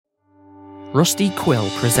Rusty Quill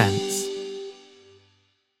presents.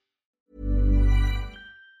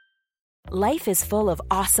 Life is full of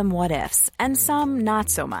awesome what-ifs, and some not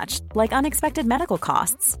so much, like unexpected medical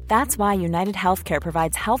costs. That's why United Healthcare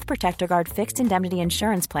provides Health Protector Guard fixed indemnity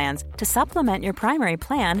insurance plans to supplement your primary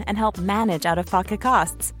plan and help manage out-of-pocket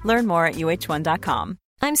costs. Learn more at uh1.com.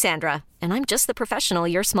 I'm Sandra, and I'm just the professional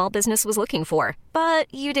your small business was looking for.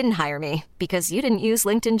 But you didn't hire me because you didn't use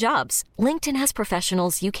LinkedIn Jobs. LinkedIn has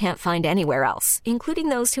professionals you can't find anywhere else, including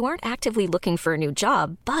those who aren't actively looking for a new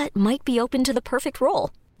job, but might be open to the perfect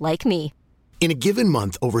role, like me. In a given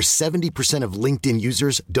month, over 70% of LinkedIn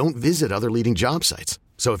users don't visit other leading job sites.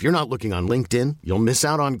 So if you're not looking on LinkedIn, you'll miss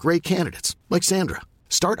out on great candidates like Sandra.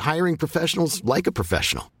 Start hiring professionals like a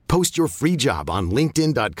professional. Post your free job on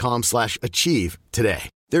linkedin.com/achieve today.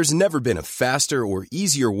 There's never been a faster or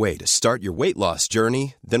easier way to start your weight loss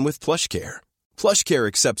journey than with PlushCare. PlushCare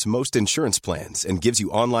accepts most insurance plans and gives you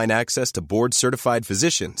online access to board-certified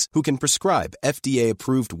physicians who can prescribe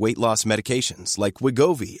FDA-approved weight loss medications like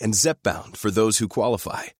Wegovy and Zepbound for those who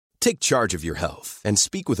qualify. Take charge of your health and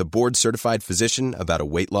speak with a board-certified physician about a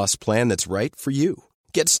weight loss plan that's right for you.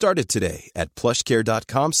 Get started today at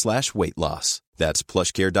plushcare.com/weight loss. That's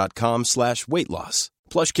plushcare.com/weight loss.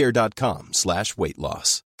 plushcare.com/weight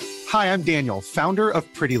loss. Hi, I'm Daniel, founder of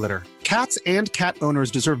Pretty Litter. Cats and cat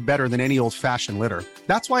owners deserve better than any old-fashioned litter.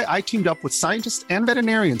 That's why I teamed up with scientists and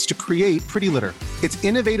veterinarians to create Pretty Litter. Its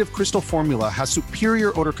innovative crystal formula has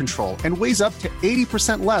superior odor control and weighs up to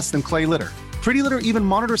 80% less than clay litter. Pretty Litter even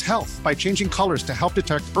monitors health by changing colors to help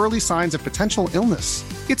detect early signs of potential illness.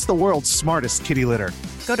 It's the world's smartest kitty litter.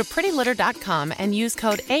 Go to prettylitter.com and use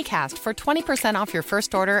code ACAST for 20% off your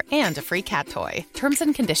first order and a free cat toy. Terms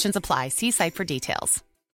and conditions apply. See site for details.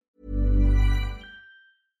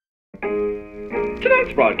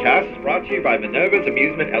 Tonight's broadcast is brought to you by Minerva's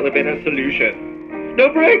Amusement Elevator Solution. No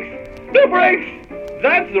brakes! No brakes!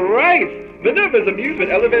 That's right! Minerva's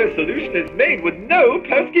Amusement Elevator Solution is made with no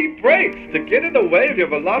pesky brakes to get in the way of your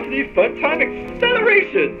velocity fun time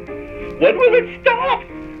acceleration. When will it stop?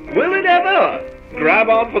 Will it ever? Grab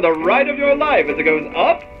on for the ride of your life as it goes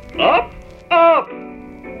up, up, up.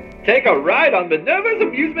 Take a ride on Minerva's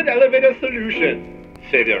Amusement Elevator Solution.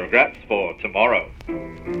 Save your regrets for tomorrow.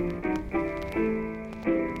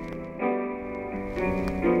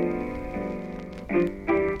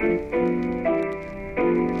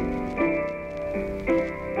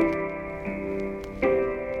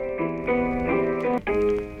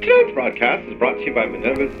 Tonight's broadcast is brought to you by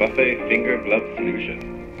Minerva's Buffet Finger Glove Solution.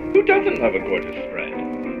 Who doesn't love a gorgeous spread?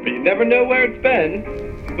 But you never know where it's been.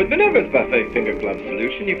 With Minerva's Buffet Finger Glove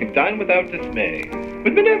Solution, you can dine without dismay.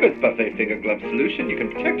 With Minerva's Buffet Finger Glove Solution, you can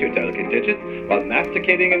protect your delicate digits while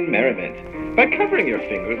masticating in merriment. By covering your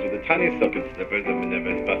fingers with the tiny silken slippers of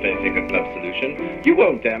Minerva's Buffet Finger Glove Solution, you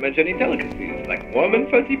won't damage any delicacies like warm and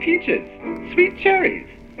fuzzy peaches, sweet cherries,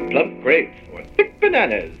 plump grapes, or thick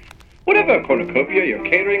bananas. Whatever cornucopia your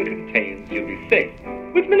catering contains, you'll be safe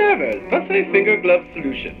with Minerva's Buffet Finger Glove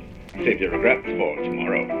Solution. Save your regrets for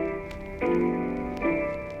tomorrow.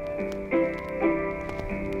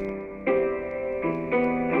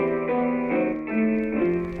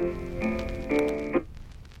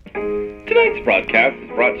 Tonight's broadcast is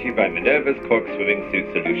brought to you by Minerva's Cork Swimming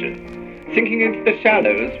Suit Solution. Sinking into the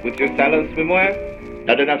shallows with your shallow swimwear?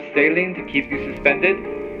 Not enough saline to keep you suspended?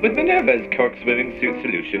 With Minerva's Cork Swimming Suit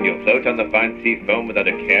Solution, you'll float on the fine sea foam without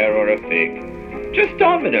a care or a fig. Just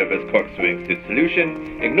don Minerva's Cork Swimming Suit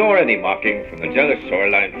Solution, ignore any mocking from the jealous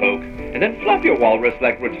shoreline folk, and then flop your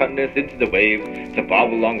walrus-like rotundness into the waves to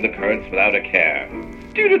bob along the currents without a care.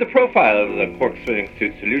 Due to the profile of the Cork Swimming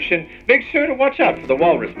Suit Solution, make sure to watch out for the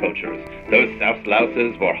walrus poachers. Those souse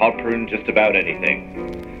louses will harpoon just about anything.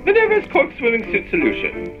 Minerva's Cork Swimming Suit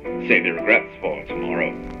Solution. Save your regrets for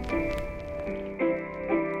tomorrow.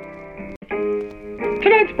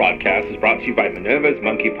 Tonight's broadcast is brought to you by Minerva's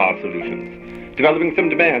Monkey Paw Solutions. Developing some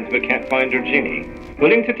demands but can't find your genie?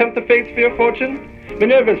 Willing to tempt the fates for your fortune?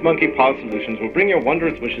 Minerva's Monkey Paw Solutions will bring your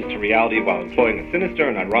wondrous wishes to reality while employing a sinister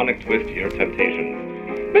and ironic twist to your temptations.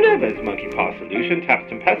 Minerva's Monkey Paw Solution taps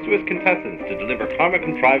tempestuous contestants to deliver karma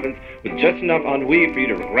contrivance with just enough ennui for you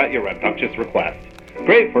to regret your obnoxious request.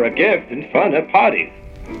 Great for a gift and fun at parties.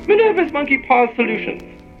 Minerva's Monkey Paw Solutions.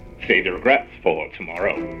 Save your regrets for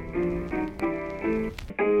tomorrow.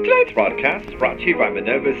 Tonight's broadcast is brought to you by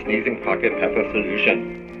Minerva's Sneezing Pocket Pepper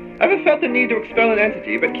Solution. Ever felt the need to expel an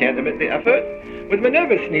entity but can't admit the effort? With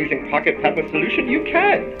Minerva's Sneezing Pocket Pepper Solution, you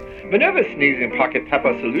can. Minerva's Sneezing Pocket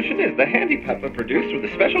Pepper Solution is the handy pepper produced with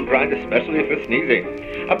a special grind especially for sneezing.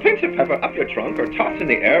 A pinch of pepper up your trunk or tossed in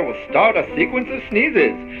the air will start a sequence of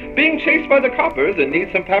sneezes. Being chased by the coppers and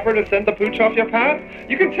need some pepper to send the pooch off your path?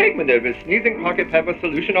 You can take Minerva's Sneezing Pocket Pepper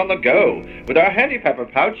Solution on the go. With our handy pepper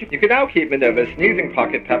pouch, you can now keep Minerva's Sneezing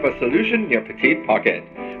Pocket Pepper Solution in your petite pocket.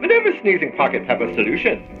 Minerva's Sneezing Pocket Pepper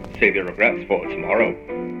Solution. Save your regrets for tomorrow.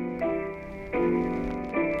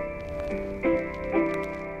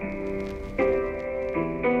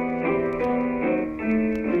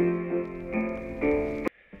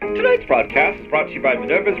 Tonight's broadcast is brought to you by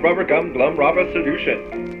Minerva's Rubber Gum Glum Rubber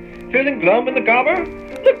Solution. Feeling glum in the gobber?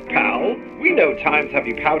 Look, pal, we know times have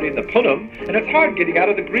you pouty in the punum, and it's hard getting out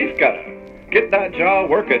of the grief gutter. Get that jaw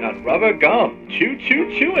working on rubber gum. Chew,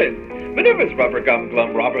 chew, chewin'. Minerva's Rubber Gum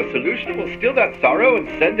Glum Rubber Solution will steal that sorrow and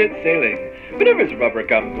send it sailing. Minerva's Rubber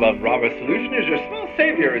Gum Glum Rubber Solution is your small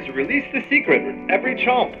savior as you release the secret with every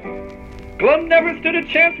chomp. Glum never stood a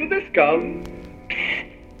chance with this gum. Psst.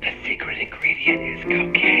 The secret ingredient is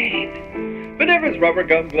cocaine. Minerva's Rubber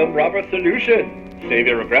Gum Glum Rubber Solution. Save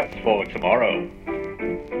your regrets for tomorrow.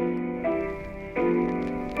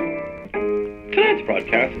 Tonight's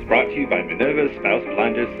broadcast is brought to you by Minerva's Spouse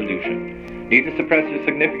Blinder Solution. Need to suppress your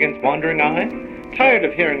significant's wandering eye? Tired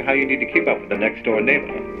of hearing how you need to keep up with the next-door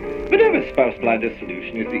neighbor? Minerva's Spouse Blinder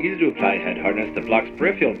Solution is the easy-to-apply head harness that blocks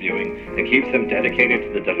peripheral viewing and keeps them dedicated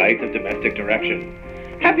to the delight of domestic direction.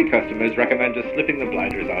 Happy customers recommend just slipping the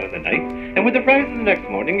blinders on in the night, and with the rise of the next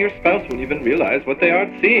morning, your spouse won't even realize what they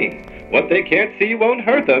aren't seeing. What they can't see won't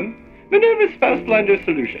hurt them. Minerva's Spouse Blinder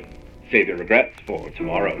Solution. Save your regrets for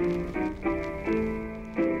tomorrow.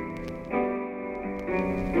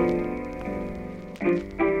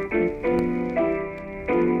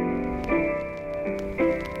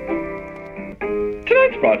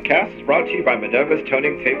 Tonight's broadcast is brought to you by Minerva's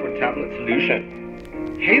Toning Tapeworm Tablet Solution.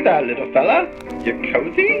 Hey there, little fella. You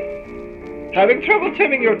cozy? Having trouble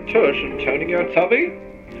trimming your tush and toning your tubby?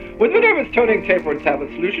 With Minerva's Toning Tapeworm Tablet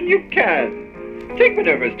Solution, you can. Take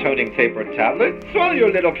Minerva's Toning Tapeworm Tablet, swallow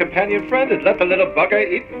your little companion friend, and let the little bugger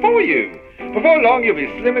eat for you. Before long, you'll be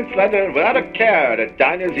slim and slender and without a care, the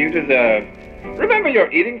diners you deserve. Remember,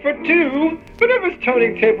 you're eating for two. Minerva's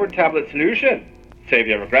Toning Tapeworm Tablet Solution. Save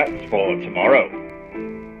your regrets for tomorrow.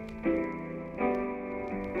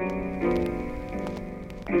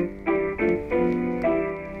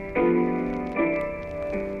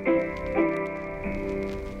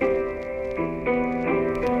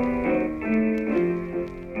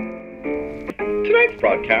 Tonight's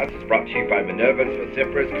broadcast is brought to you by Minerva's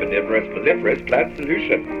Vociferous Carnivorous Proliferous Plant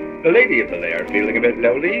Solution. The lady of the lair feeling a bit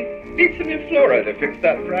lowly? Need some Inflora to fix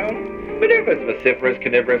that frown? Minerva's Vociferous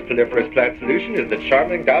Carnivorous Proliferous Plant Solution is the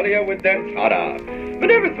charming Dahlia with dentata.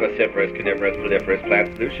 Minerva's Vociferous Carnivorous Proliferous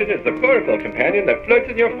Plant Solution is the chlorophyll companion that floats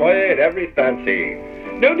in your foyer at every fancy.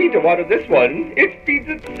 No need to water this one, it feeds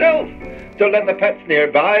itself. Don't let the pets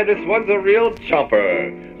nearby, this one's a real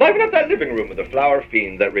chomper. Liven up that living room with a flower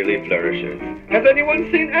fiend that really flourishes. Has anyone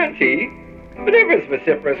seen Auntie? Minerva's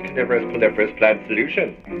Vociferous Carnivorous Proliferous Plant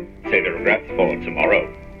Solution. Save the regrets for tomorrow.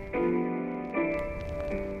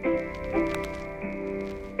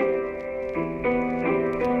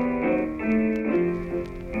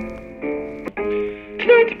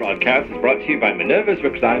 Tonight's broadcast is brought to you by Minerva's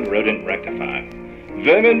Reclined Rodent Rectifier.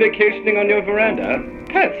 Vermin vacationing on your veranda?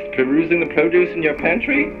 Pests perusing the produce in your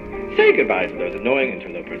pantry? Say goodbye to those annoying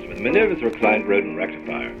interlopers with Minerva's Reclined Rodent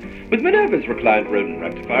Rectifier. With Minerva's Reclined Rodent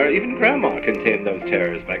Rectifier, even Grandma can tame those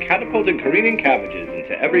terrors by catapulting careening cabbages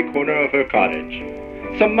into every corner of her cottage.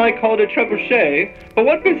 Some might call it a trebuchet, but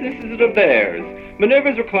what business is it of theirs?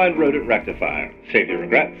 Minerva's Reclined Rodent Rectifier. Save your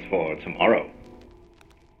regrets for tomorrow.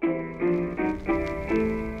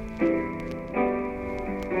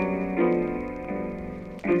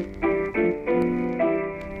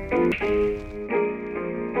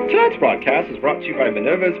 Tonight's broadcast is brought to you by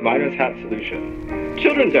Minerva's Miner's Hat Solution.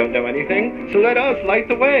 Children don't know anything, so let us light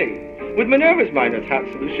the way. With Minerva's Miner's Hat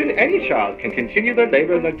Solution, any child can continue their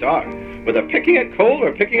labor in the dark. Whether picking at coal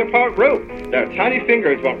or picking apart rope, their tiny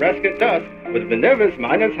fingers won't rest at dusk with Minerva's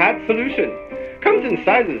Miner's Hat Solution. Comes in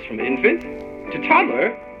sizes from infant to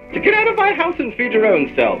toddler to get out of my house and feed your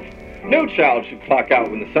own self. No child should clock out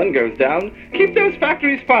when the sun goes down. Keep those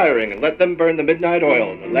factories firing and let them burn the midnight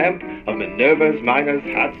oil in the lamp of Minerva's Miner's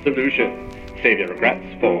Hat Solution. Save your regrets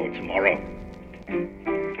for tomorrow.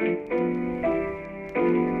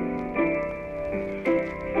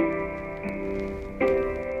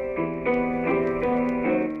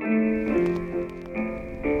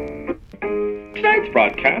 Tonight's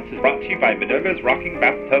broadcast is brought to you by Minerva's Rocking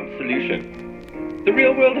Bathtub Solution. The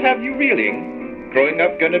real world have you reeling? Growing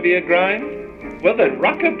up gonna be a grind? Well then,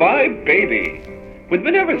 rock-a-bye baby! With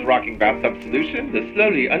Minerva's Rocking Bathtub Solution, the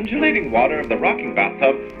slowly undulating water of the rocking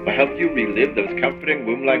bathtub will help you relive those comforting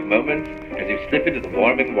womb-like moments as you slip into the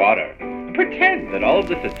warming water. And pretend that all of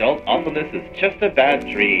this adult awfulness is just a bad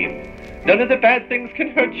dream. None of the bad things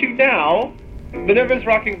can hurt you now. Minerva's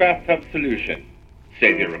Rocking Bathtub Solution.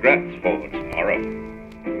 Save your regrets for tomorrow.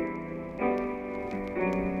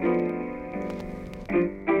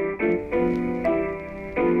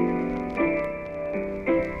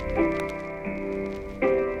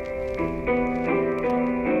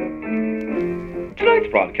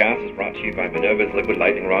 Tonight's broadcast is brought to you by Minerva's Liquid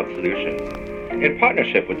Lightning Rod Solution. In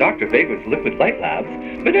partnership with Dr. Vagrant's Liquid Light Labs,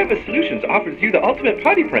 Minerva Solutions offers you the ultimate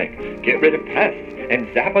party prank. Get rid of pests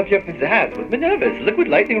and zap up your pizzazz with Minerva's Liquid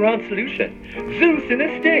Lightning Rod Solution. Zeus in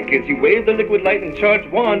a stick as you wave the liquid lightning charged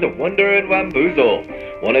wand to wonder and bamboozle.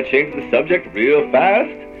 Want to change the subject real fast?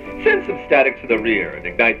 Send some static to the rear and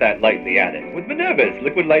ignite that light in the attic with Minerva's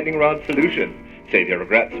Liquid Lightning Rod Solution. Save your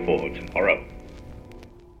regrets for tomorrow.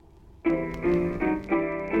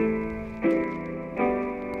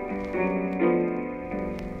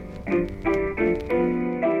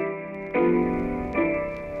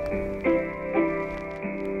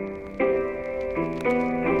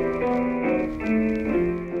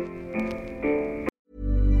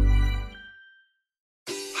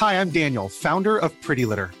 Hi, I'm Daniel, founder of Pretty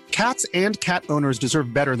Litter. Cats and cat owners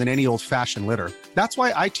deserve better than any old-fashioned litter. That's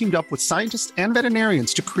why I teamed up with scientists and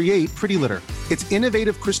veterinarians to create Pretty Litter. Its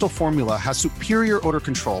innovative crystal formula has superior odor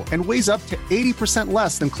control and weighs up to 80%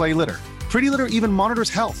 less than clay litter. Pretty Litter even monitors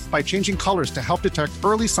health by changing colors to help detect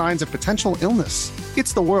early signs of potential illness.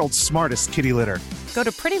 It's the world's smartest kitty litter. Go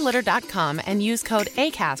to prettylitter.com and use code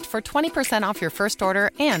ACAST for 20% off your first order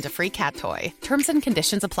and a free cat toy. Terms and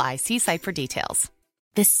conditions apply. See site for details.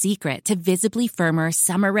 The secret to visibly firmer,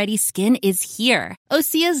 summer-ready skin is here.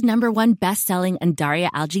 Osea's #1 best-selling Undaria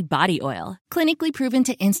Algae Body Oil. Clinically proven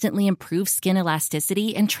to instantly improve skin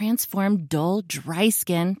elasticity and transform dull, dry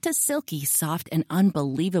skin to silky, soft, and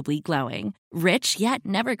unbelievably glowing. Rich yet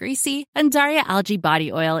never greasy, Undaria Algae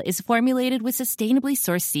Body Oil is formulated with sustainably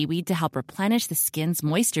sourced seaweed to help replenish the skin's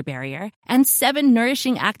moisture barrier and 7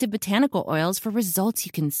 nourishing active botanical oils for results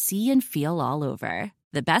you can see and feel all over.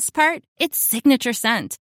 The best part? Its signature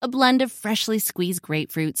scent. A blend of freshly squeezed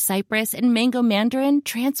grapefruit, cypress, and mango mandarin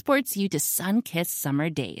transports you to sun-kissed summer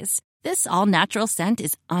days. This all-natural scent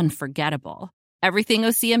is unforgettable. Everything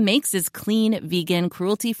Osea makes is clean, vegan,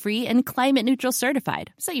 cruelty-free, and climate-neutral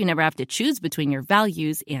certified, so you never have to choose between your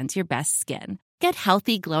values and your best skin. Get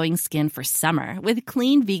healthy, glowing skin for summer with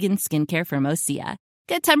clean, vegan skincare from Osea.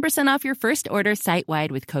 Get 10% off your first order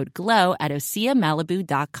site-wide with code GLOW at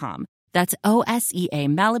OseaMalibu.com. That's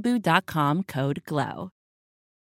OSEAMalibu.com, code GLOW.